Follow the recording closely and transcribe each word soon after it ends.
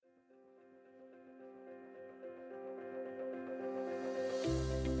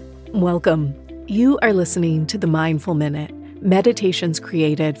Welcome. You are listening to the Mindful Minute, meditations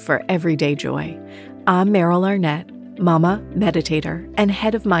created for everyday joy. I'm Meryl Arnett, mama, meditator, and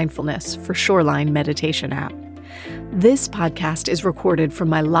head of mindfulness for Shoreline Meditation app. This podcast is recorded from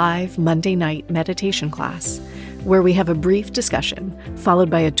my live Monday night meditation class, where we have a brief discussion followed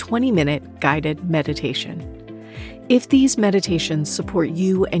by a 20-minute guided meditation. If these meditations support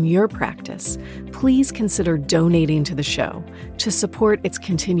you and your practice, please consider donating to the show to support its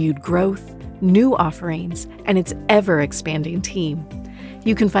continued growth, new offerings, and its ever-expanding team.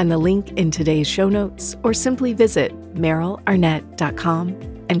 You can find the link in today's show notes or simply visit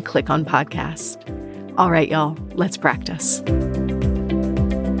merylarnett.com and click on podcast. All right, y'all, let's practice.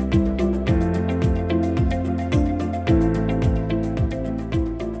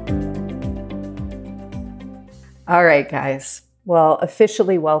 All right, guys. Well,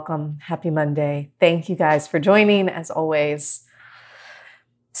 officially welcome. Happy Monday. Thank you guys for joining, as always.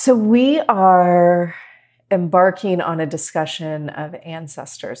 So we are embarking on a discussion of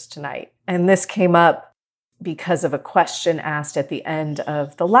ancestors tonight. And this came up because of a question asked at the end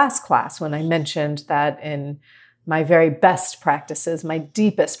of the last class when I mentioned that in my very best practices, my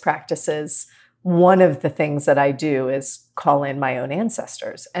deepest practices, one of the things that I do is call in my own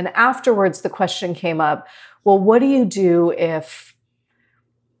ancestors. And afterwards, the question came up, well, what do you do if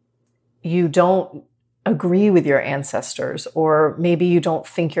you don't agree with your ancestors, or maybe you don't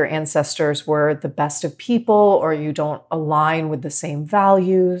think your ancestors were the best of people, or you don't align with the same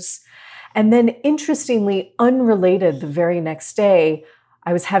values? And then interestingly, unrelated, the very next day,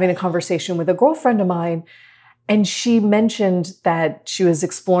 I was having a conversation with a girlfriend of mine, and she mentioned that she was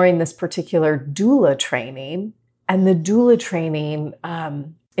exploring this particular doula training. And the doula training,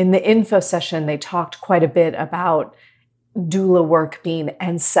 in the info session, they talked quite a bit about doula work being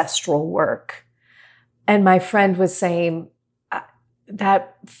ancestral work. And my friend was saying,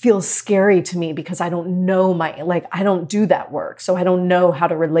 that feels scary to me because I don't know I don't do that work. So I don't know how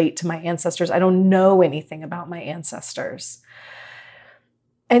to relate to my ancestors. I don't know anything about my ancestors.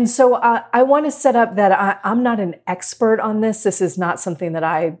 And so I want to set up that I'm not an expert on this. This is not something that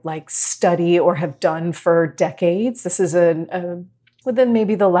I study or have done for decades. This is within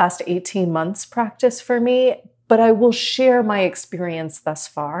maybe the last 18 months practice for me, but I will share my experience thus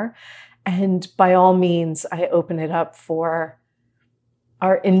far. And by all means, I open it up for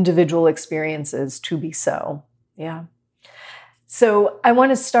our individual experiences to be so. Yeah. So I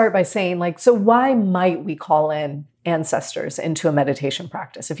want to start by saying, so why might we call in ancestors into a meditation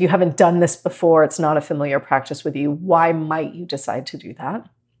practice? If you haven't done this before, it's not a familiar practice with you, why might you decide to do that?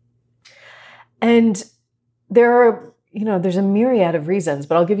 And there's a myriad of reasons,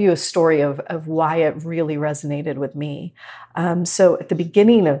 but I'll give you a story of why it really resonated with me. So at the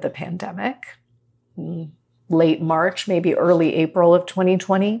beginning of the pandemic, late March, maybe early April of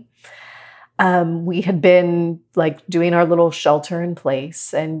 2020, we had been doing our little shelter in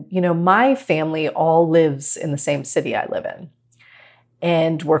place. And, my family all lives in the same city I live in.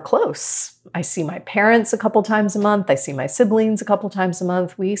 And we're close. I see my parents a couple times a month. I see my siblings a couple times a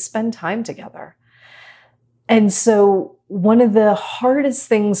month. We spend time together. And so one of the hardest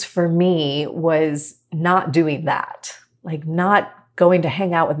things for me was not doing that, not going to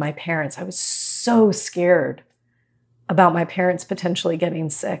hang out with my parents. I was so scared about my parents potentially getting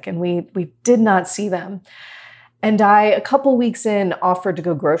sick, and we did not see them. And I, a couple weeks in, offered to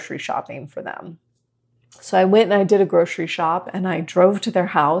go grocery shopping for them. So I went and I did a grocery shop, and I drove to their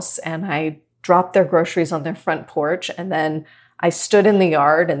house, and I dropped their groceries on their front porch, and then I stood in the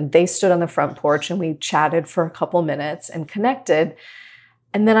yard and they stood on the front porch, and we chatted for a couple minutes and connected.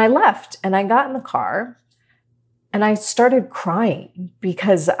 And then I left and I got in the car and I started crying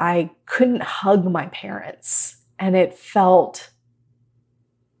because I couldn't hug my parents. And it felt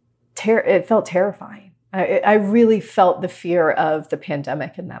terrifying. I really felt the fear of the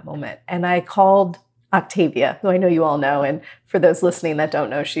pandemic in that moment. And I called Octavia, who I know you all know. And for those listening that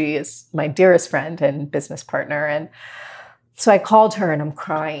don't know, she is my dearest friend and business partner. And so I called her and I'm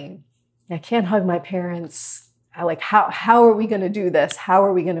crying. I can't hug my parents. How are we going to do this? How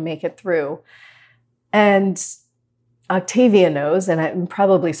are we going to make it through? And Octavia knows, and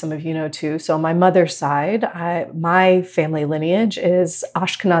probably some of you know too. So on my mother's side, my family lineage is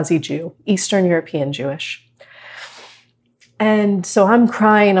Ashkenazi Jew, Eastern European Jewish. And so I'm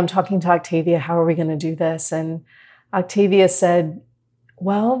crying. I'm talking to Octavia. How are we going to do this? And Octavia said,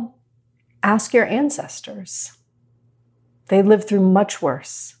 well, ask your ancestors. They lived through much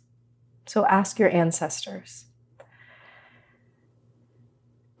worse. So ask your ancestors.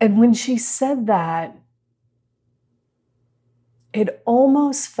 And when she said that, it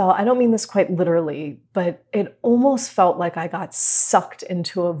almost felt, I don't mean this quite literally, but it almost felt like I got sucked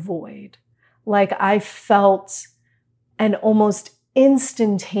into a void. Like I felt an almost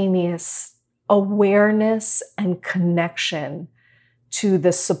instantaneous awareness and connection to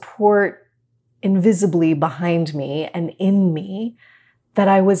the support invisibly behind me and in me that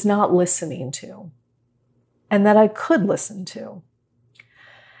I was not listening to and that I could listen to.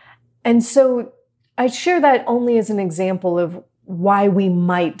 And so I share that only as an example of why we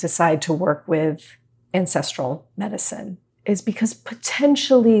might decide to work with ancestral medicine, is because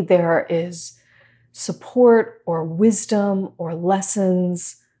potentially there is support or wisdom or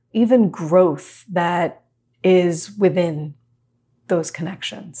lessons, even growth that is within those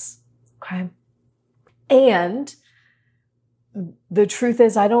connections. Okay. And the truth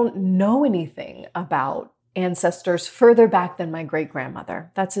is, I don't know anything about ancestors further back than my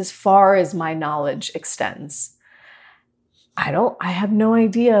great-grandmother. That's as far as my knowledge extends. I have no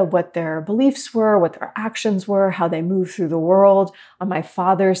idea what their beliefs were, what their actions were, how they moved through the world. On my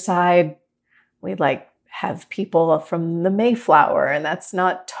father's side, we have people from the Mayflower, and that's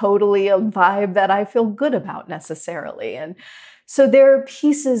not totally a vibe that I feel good about necessarily. And so there are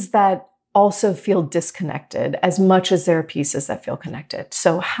pieces that also feel disconnected as much as there are pieces that feel connected.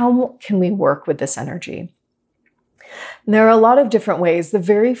 So how can we work with this energy? And there are a lot of different ways. The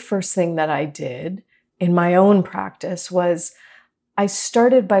very first thing that I did in my own practice was I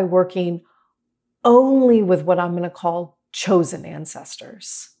started by working only with what I'm going to call chosen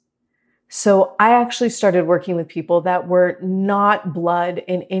ancestors. So I actually started working with people that were not blood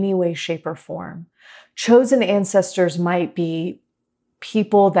in any way, shape, or form. Chosen ancestors might be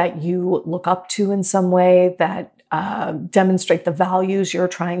people that you look up to in some way, that demonstrate the values you're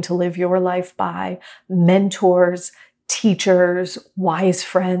trying to live your life by, mentors, teachers, wise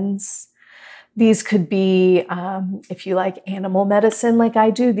friends. These could be, if you like animal medicine like I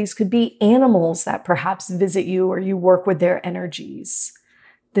do, these could be animals that perhaps visit you or you work with their energies.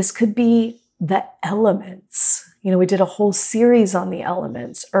 This could be the elements. We did a whole series on the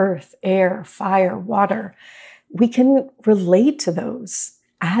elements: earth, air, fire, water. We can relate to those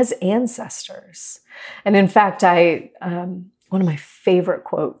as ancestors. And in fact, one of my favorite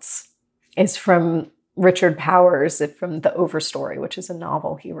quotes is from Richard Powers, from The Overstory, which is a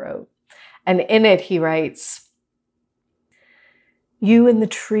novel he wrote. And in it, he writes, "You and the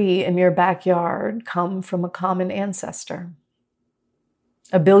tree in your backyard come from a common ancestor.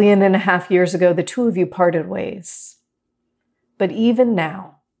 1.5 billion years ago, the two of you parted ways. But even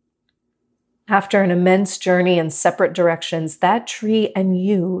now, after an immense journey in separate directions, that tree and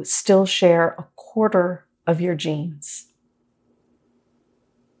you still share 1/4 of your genes."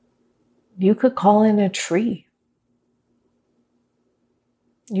 You could call in a tree.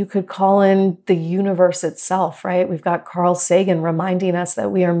 You could call in the universe itself, right? We've got Carl Sagan reminding us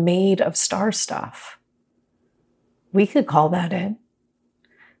that we are made of star stuff. We could call that in.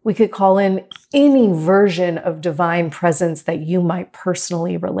 We could call in any version of divine presence that you might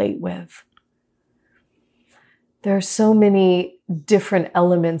personally relate with. There are so many different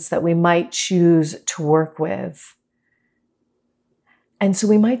elements that we might choose to work with. And so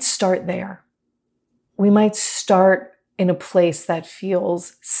we might start there. We might start in a place that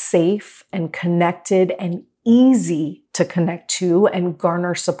feels safe and connected and easy to connect to and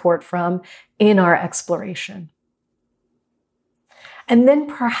garner support from in our exploration. And then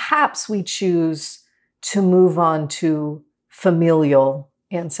perhaps we choose to move on to familial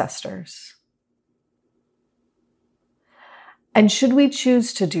ancestors. And should we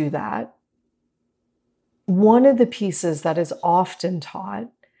choose to do that, one of the pieces that is often taught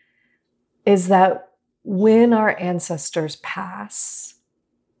is that when our ancestors pass,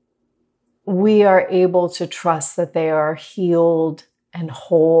 we are able to trust that they are healed and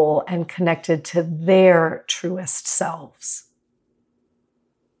whole and connected to their truest selves.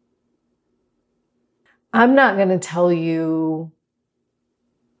 I'm not going to tell you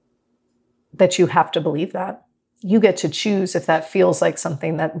that you have to believe that. You get to choose if that feels like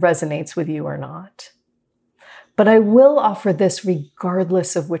something that resonates with you or not. But I will offer this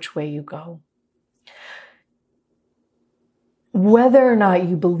regardless of which way you go. Whether or not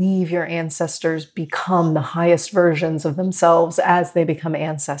you believe your ancestors become the highest versions of themselves as they become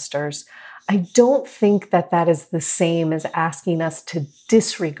ancestors, I don't think that that is the same as asking us to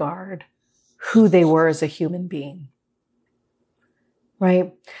disregard who they were as a human being,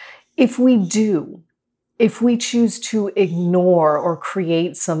 right? If we choose to ignore or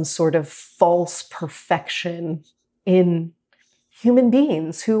create some sort of false perfection in human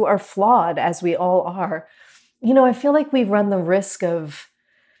beings who are flawed as we all are, I feel like we run the risk of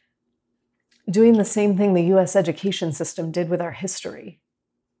doing the same thing the US education system did with our history,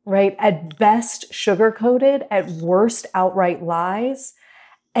 right? At best, sugar-coated, at worst, outright lies.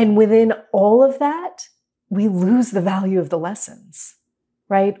 And within all of that, we lose the value of the lessons,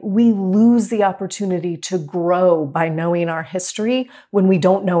 right? We lose the opportunity to grow by knowing our history when we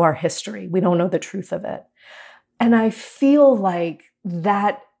don't know our history. We don't know the truth of it. And I feel like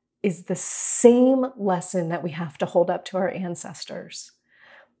that is the same lesson that we have to hold up to our ancestors.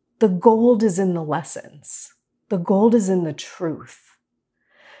 The gold is in the lessons. The gold is in the truth.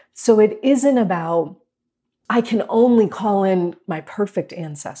 So it isn't about, I can only call in my perfect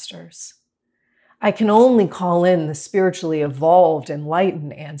ancestors. I can only call in the spiritually evolved,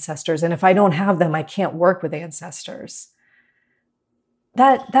 enlightened ancestors. And if I don't have them, I can't work with ancestors.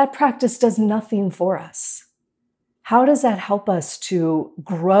 That practice does nothing for us. How does that help us to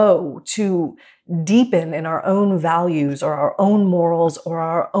grow, to deepen in our own values or our own morals or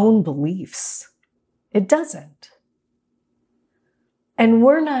our own beliefs? It doesn't. And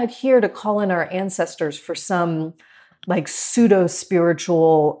we're not here to call in our ancestors for some like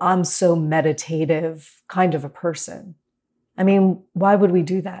pseudo-spiritual, I'm so meditative kind of a person. I mean, why would we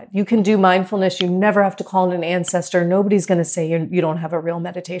do that? You can do mindfulness. You never have to call in an ancestor. Nobody's going to say you don't have a real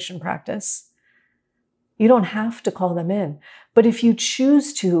meditation practice. You don't have to call them in. But if you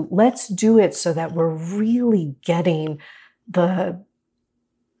choose to, let's do it so that we're really getting the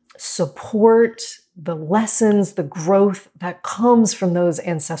support, the lessons, the growth that comes from those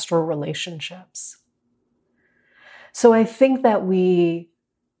ancestral relationships. So I think that we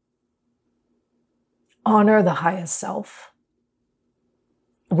honor the highest self.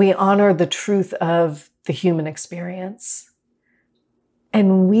 We honor the truth of the human experience.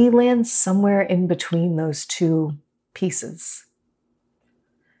 And we land somewhere in between those two pieces.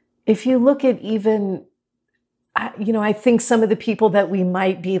 If you look at even, I think some of the people that we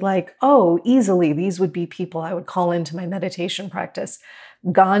might be like, oh, easily, these would be people I would call into my meditation practice.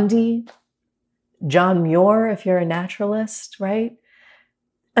 Gandhi, John Muir, if you're a naturalist, right?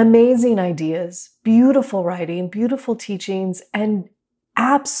 Amazing ideas, beautiful writing, beautiful teachings, and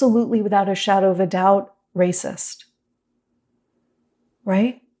absolutely, without a shadow of a doubt, racist.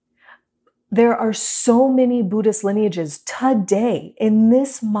 Right? There are so many Buddhist lineages today, in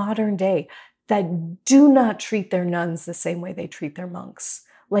this modern day, that do not treat their nuns the same way they treat their monks.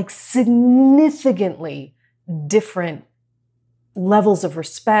 Like significantly different levels of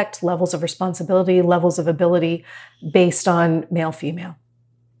respect, levels of responsibility, levels of ability based on male-female.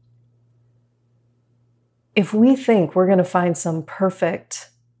 If we think we're going to find some perfect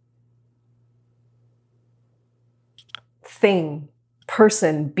thing,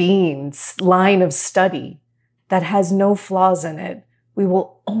 person, being, line of study that has no flaws in it, we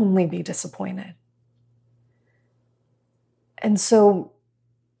will only be disappointed. And so,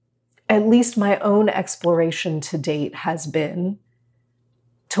 at least my own exploration to date has been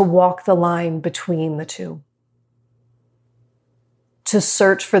to walk the line between the two, to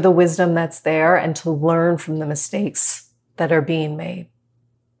search for the wisdom that's there and to learn from the mistakes that are being made.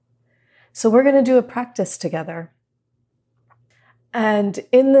 So we're going to do a practice together. And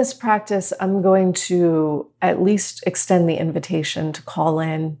in this practice, I'm going to at least extend the invitation to call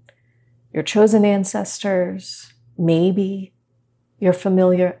in your chosen ancestors, maybe your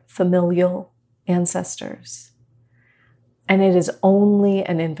familial ancestors. And it is only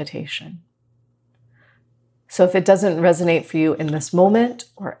an invitation. So if it doesn't resonate for you in this moment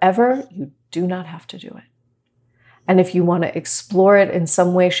or ever, you do not have to do it. And if you want to explore it in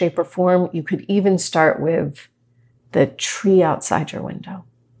some way, shape, or form, you could even start with the tree outside your window.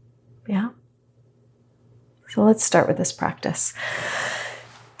 Yeah? So let's start with this practice.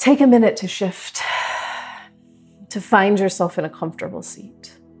 Take a minute to shift, to find yourself in a comfortable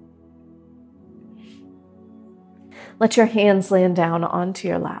seat. Let your hands land down onto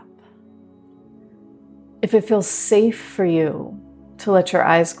your lap. If it feels safe for you to let your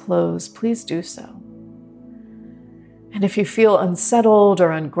eyes close, please do so. And if you feel unsettled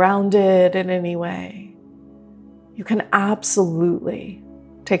or ungrounded in any way, you can absolutely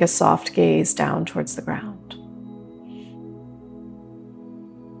take a soft gaze down towards the ground.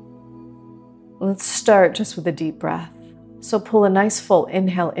 Let's start just with a deep breath. So pull a nice full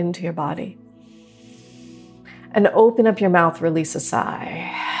inhale into your body. And open up your mouth, release a sigh.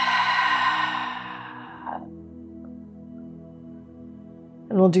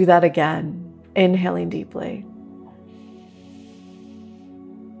 And we'll do that again, inhaling deeply.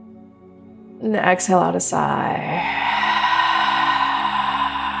 And exhale out a sigh.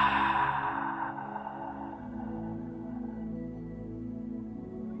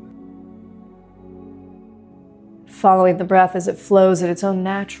 Following the breath as it flows at its own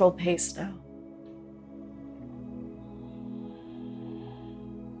natural pace now.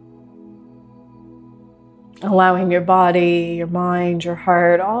 allowing your body, your mind, your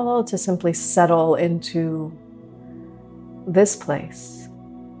heart, all to simply settle into this place,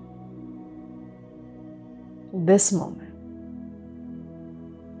 this moment.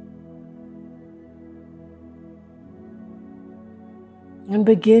 And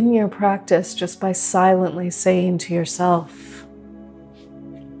begin your practice just by silently saying to yourself,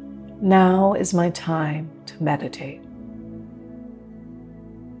 now is my time to meditate.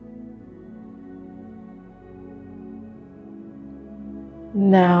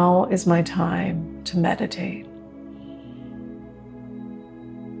 Now is my time to meditate.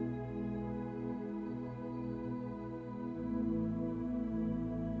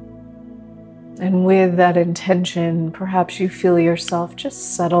 And with that intention, perhaps you feel yourself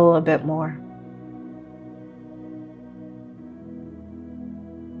just settle a bit more.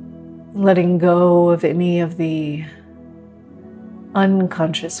 Letting go of any of the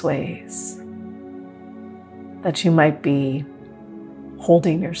unconscious ways that you might be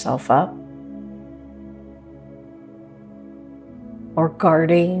holding yourself up or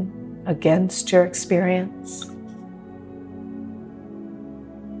guarding against your experience.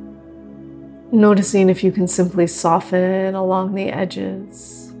 Noticing if you can simply soften along the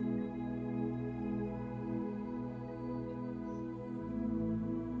edges.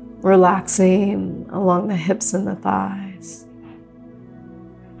 Relaxing along the hips and the thighs.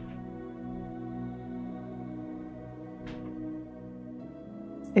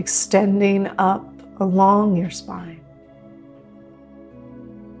 Extending up along your spine.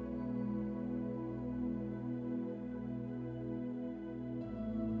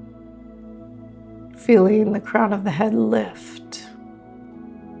 Feeling the crown of the head lift.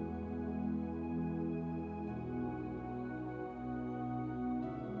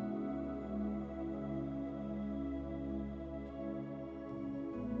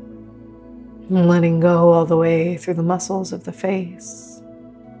 And letting go all the way through the muscles of the face.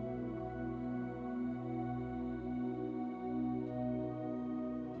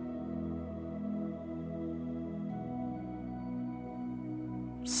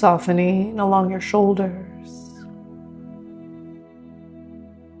 Softening along your shoulders.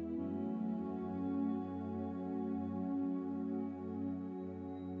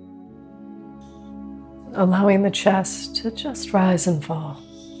 Allowing the chest to just rise and fall.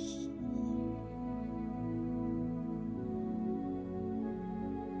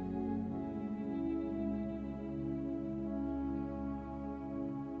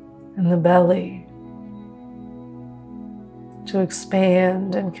 And the belly to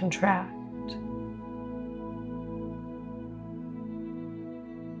expand and contract.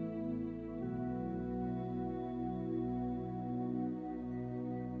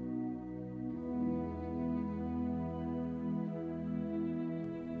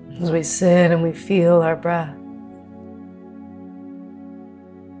 As we sit and we feel our breath.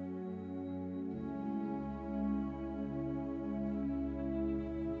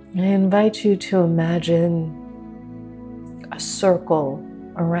 I invite you to imagine a circle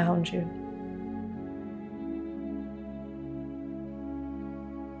around you.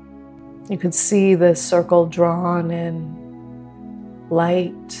 You could see this circle drawn in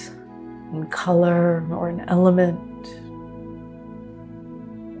light and color or an element.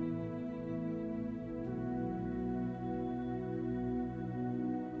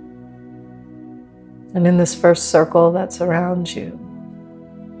 And in this first circle that's around you,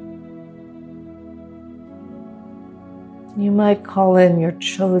 you might call in your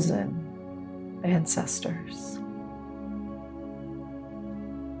chosen ancestors,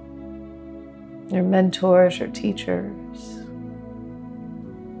 your mentors, your teachers,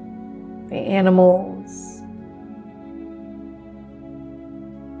 the animals,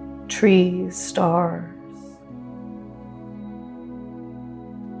 trees, stars.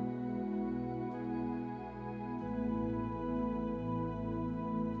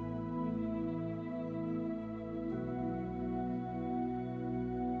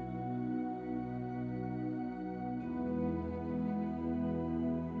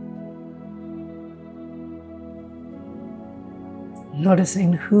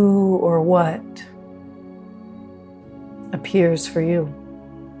 Noticing who or what appears for you.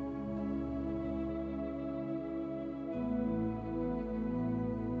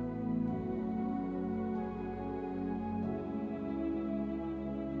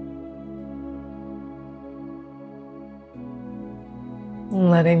 And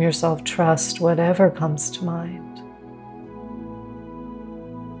letting yourself trust whatever comes to mind.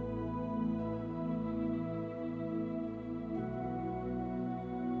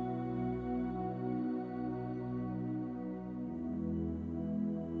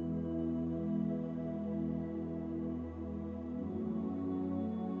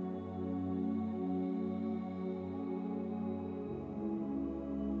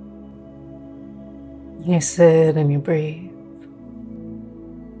 You sit and you breathe.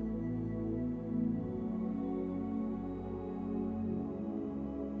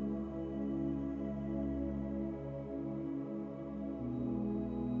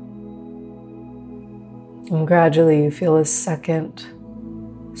 And gradually you feel a second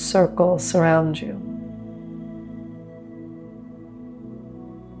circle surround you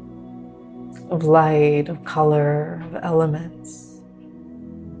of light, of color, of elements.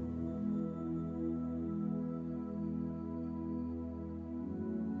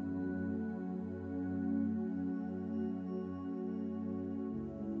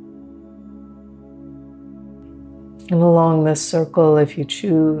 And along this circle, if you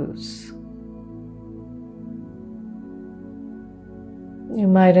choose, you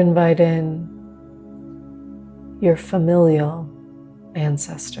might invite in your familial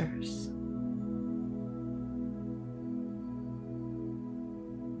ancestors.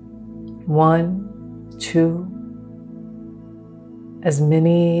 One, two, as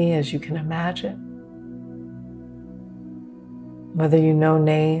many as you can imagine, whether you know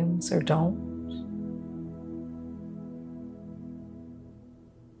names or don't.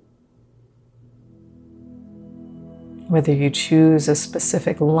 Whether you choose a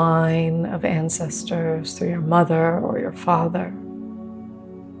specific line of ancestors through your mother or your father,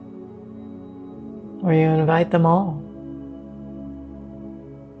 or you invite them all.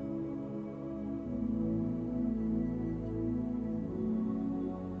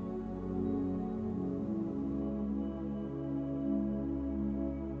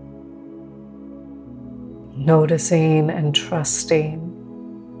 Noticing and trusting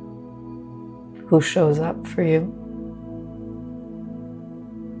who shows up for you.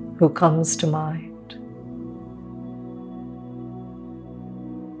 Who comes to mind?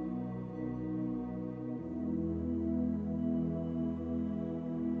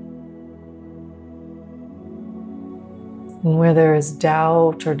 And where there is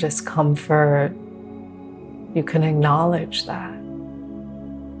doubt or discomfort, you can acknowledge that.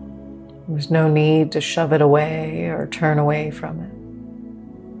 There's no need to shove it away or turn away from it.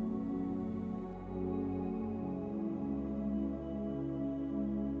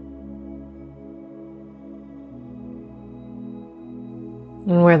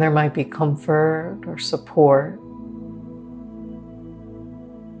 And where there might be comfort or support,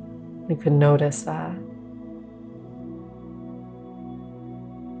 you can notice that.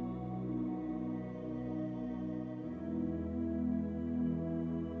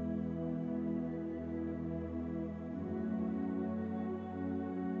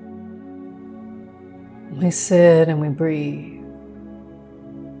 We sit and we breathe.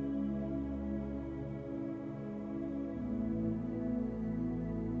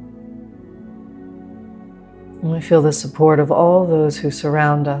 And we feel the support of all those who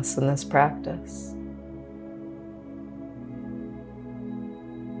surround us in this practice.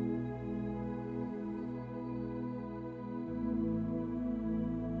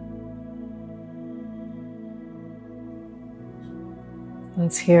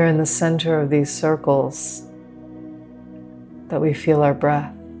 It's here in the center of these circles that we feel our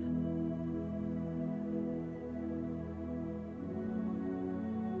breath.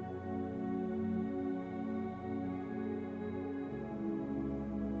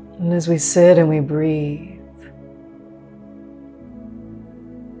 And as we sit and we breathe,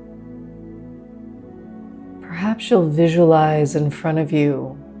 perhaps you'll visualize in front of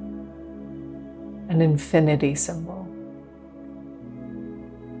you an infinity symbol.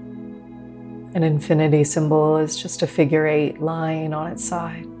 An infinity symbol is just a figure 8 lying on its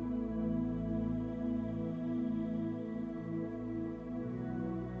side.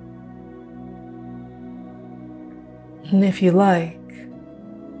 And if you like,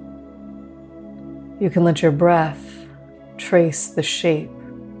 you can let your breath trace the shape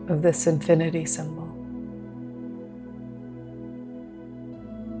of this infinity symbol.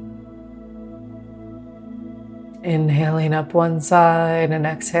 Inhaling up one side and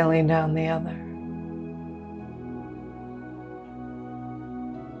exhaling down the other.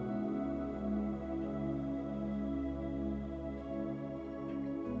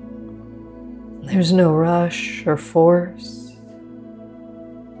 There's no rush or force.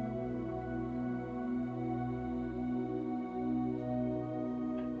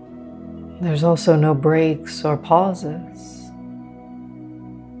 There's also no breaks or pauses.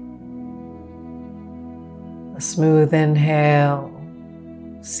 A smooth inhale,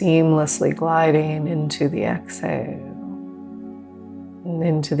 seamlessly gliding into the exhale and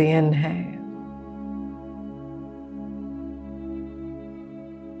into the inhale.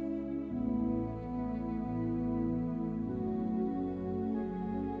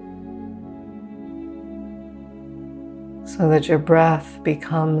 so that your breath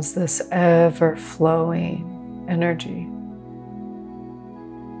becomes this ever-flowing energy.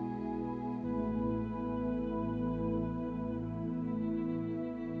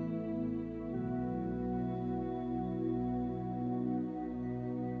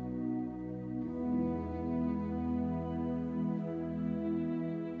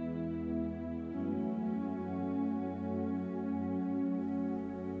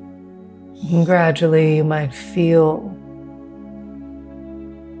 And gradually you might feel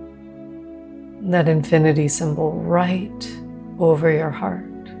that infinity symbol right over your heart.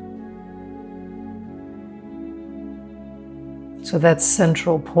 So that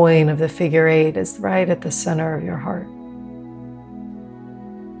central point of the figure 8 is right at the center of your heart.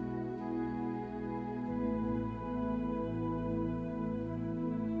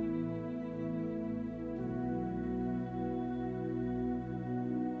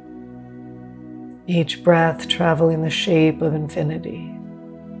 Each breath traveling the shape of infinity.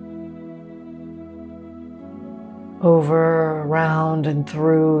 Over, around, and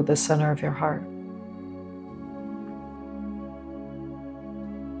through the center of your heart.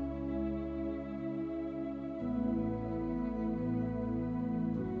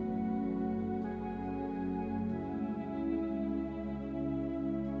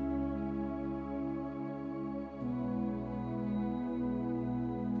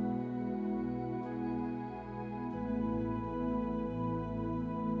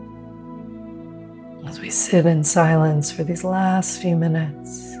 As we sit in silence for these last few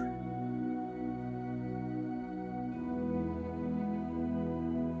minutes,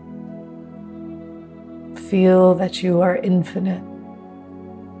 feel that you are infinite.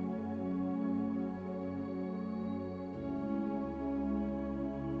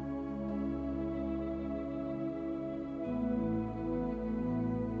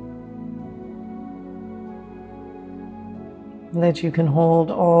 That you can hold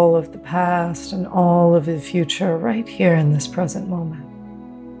all of the past and all of the future right here in this present moment.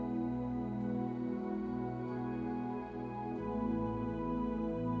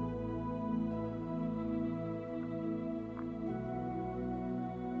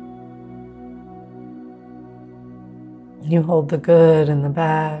 You hold the good and the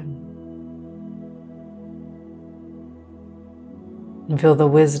bad. And feel the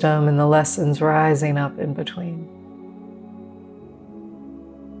wisdom and the lessons rising up in between.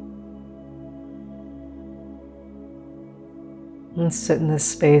 And sit in this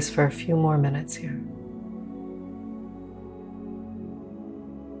space for a few more minutes here.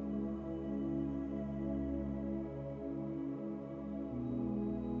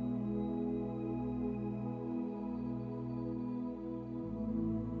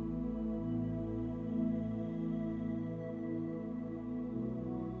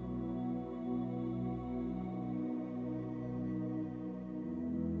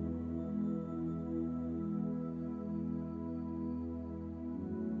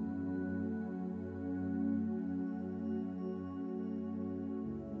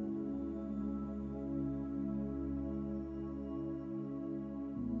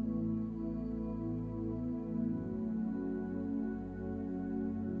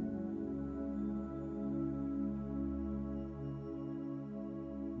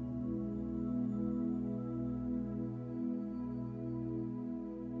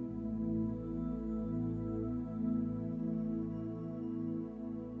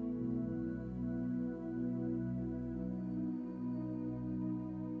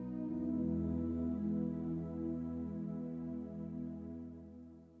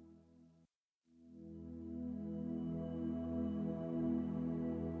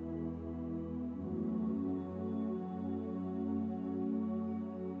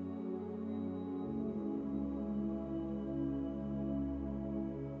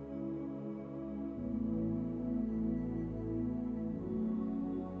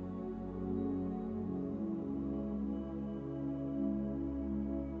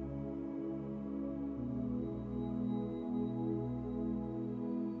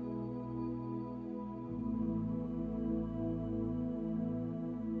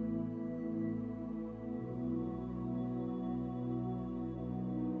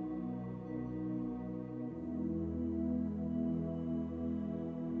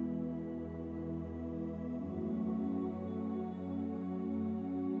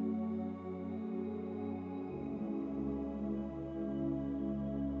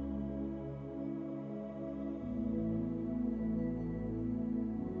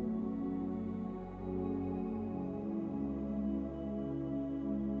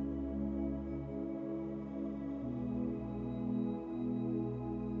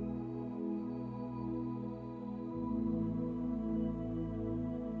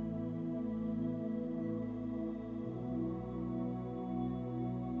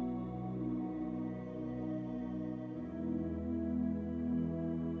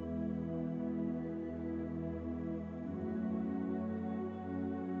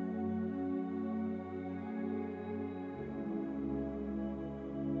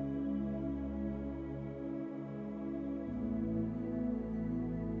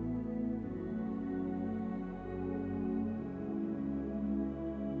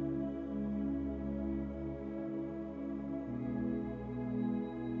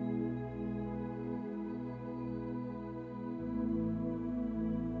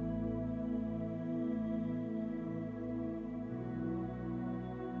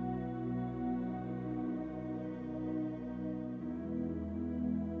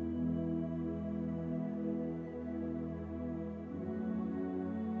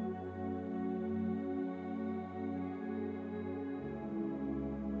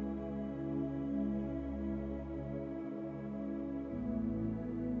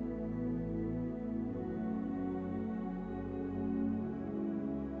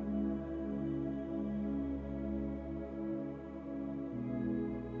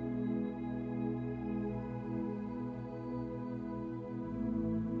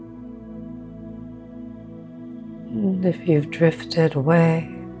 And if you've drifted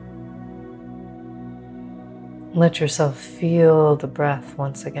away, let yourself feel the breath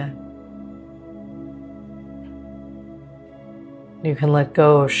once again. You can let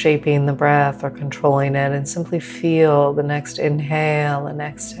go of shaping the breath or controlling it and simply feel the next inhale and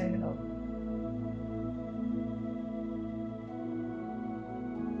exhale.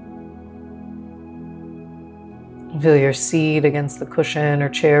 Feel your seat against the cushion or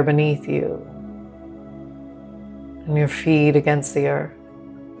chair beneath you, and your feet against the earth.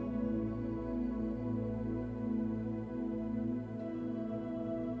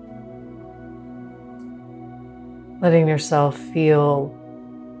 Letting yourself feel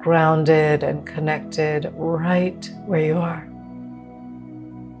grounded and connected right where you are.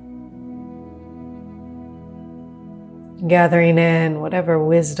 Gathering in whatever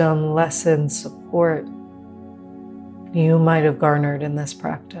wisdom, lesson, support you might have garnered in this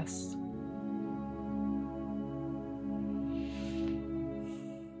practice.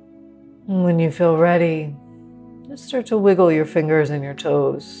 And when you feel ready, just start to wiggle your fingers and your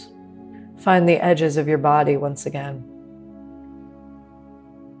toes. Find the edges of your body once again.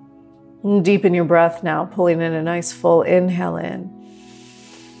 And deepen your breath now, pulling in a nice full inhale in.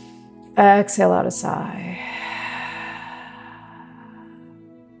 Exhale out a sigh.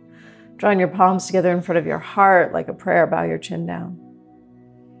 Drawing your palms together in front of your heart like a prayer, bow your chin down.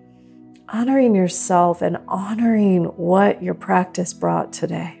 Honoring yourself and honoring what your practice brought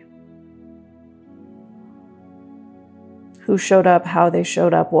today. Who showed up, how they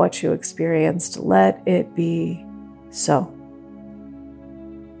showed up, what you experienced. Let it be so.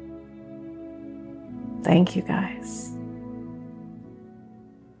 Thank you, guys.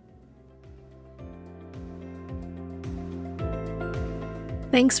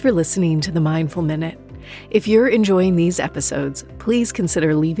 Thanks for listening to the Mindful Minute. If you're enjoying these episodes, please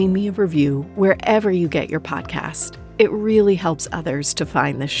consider leaving me a review wherever you get your podcast. It really helps others to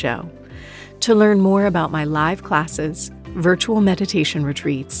find this show. To learn more about my live classes, virtual meditation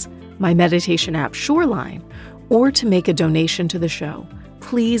retreats, my meditation app Shoreline, or to make a donation to the show,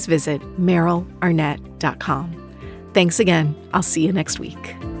 please visit merylarnett.com. Thanks again. I'll see you next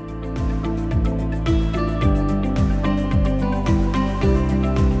week.